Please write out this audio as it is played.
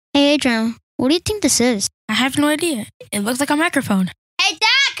Hey, Adrian, what do you think this is? I have no idea. It looks like a microphone. Hey,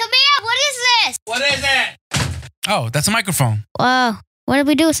 Dad, come here. What is this? What is it? Oh, that's a microphone. Wow, what did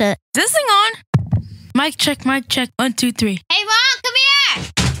we do with it? Is this thing on? Mic check, 1, 2, 3. Hey, Mom, come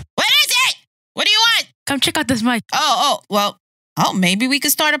here. What is it? What do you want? Come check out this mic. Maybe we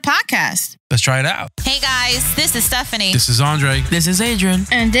could start a podcast. Let's try it out. Hey guys, this is Stephanie. This is Andre. This is Adrian.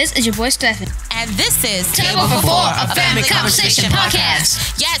 And this is your boy, Stephen. And this is Table for Four, a family conversation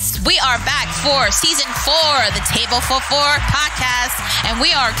podcast. Yes, we are back for season 4 of the Table for Four podcast. And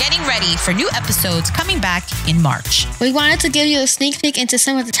we are getting ready for new episodes coming back in March. We wanted to give you a sneak peek into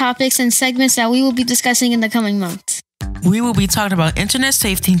some of the topics and segments that we will be discussing in the coming months. We will be talking about internet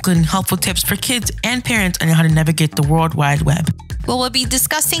safety, including helpful tips for kids and parents on how to navigate the World Wide Web. We'll be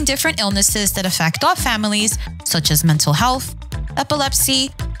discussing different illnesses that affect all families, such as mental health, epilepsy,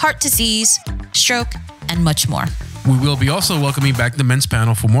 heart disease, stroke, and much more. We will be also welcoming back the men's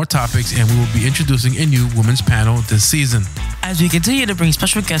panel for more topics, and we will be introducing a new women's panel this season. As we continue to bring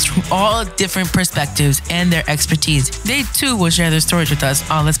special guests from all different perspectives and their expertise, they too will share their stories with us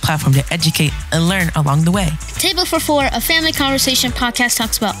on this platform to educate and learn along the way. Table for Four, a family conversation podcast,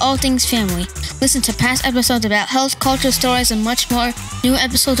 talks about all things family. Listen to past episodes about health, culture, stories, and much more. New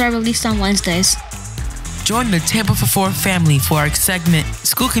episodes are released on Wednesdays. Join the Table for Four family for our segment,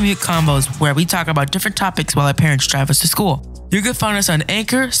 School Commute Combos, where we talk about different topics while our parents drive us to school. You can find us on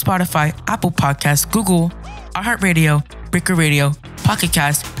Anchor, Spotify, Apple Podcasts, Google, iHeartRadio, Breaker Radio, Pocket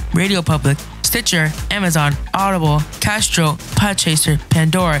Cast, Radio Public, Stitcher, Amazon, Audible, Castro, Podchaser,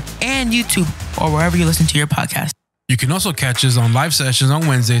 Pandora, and YouTube, or wherever you listen to your podcast. You can also catch us on live sessions on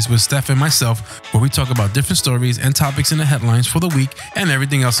Wednesdays with Steph and myself, where we talk about different stories and topics in the headlines for the week and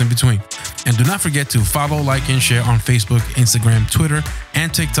everything else in between. And do not forget to follow, like, and share on Facebook, Instagram, Twitter,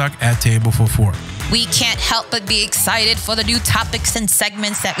 and TikTok at Table for Four. We can't help but be excited for the new topics and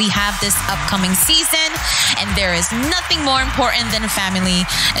segments that we have this upcoming season. And there is nothing more important than family.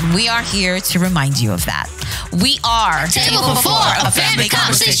 And we are here to remind you of that. We are Table for Four, a family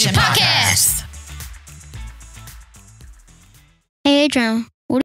conversation podcast. Hey, Adrian,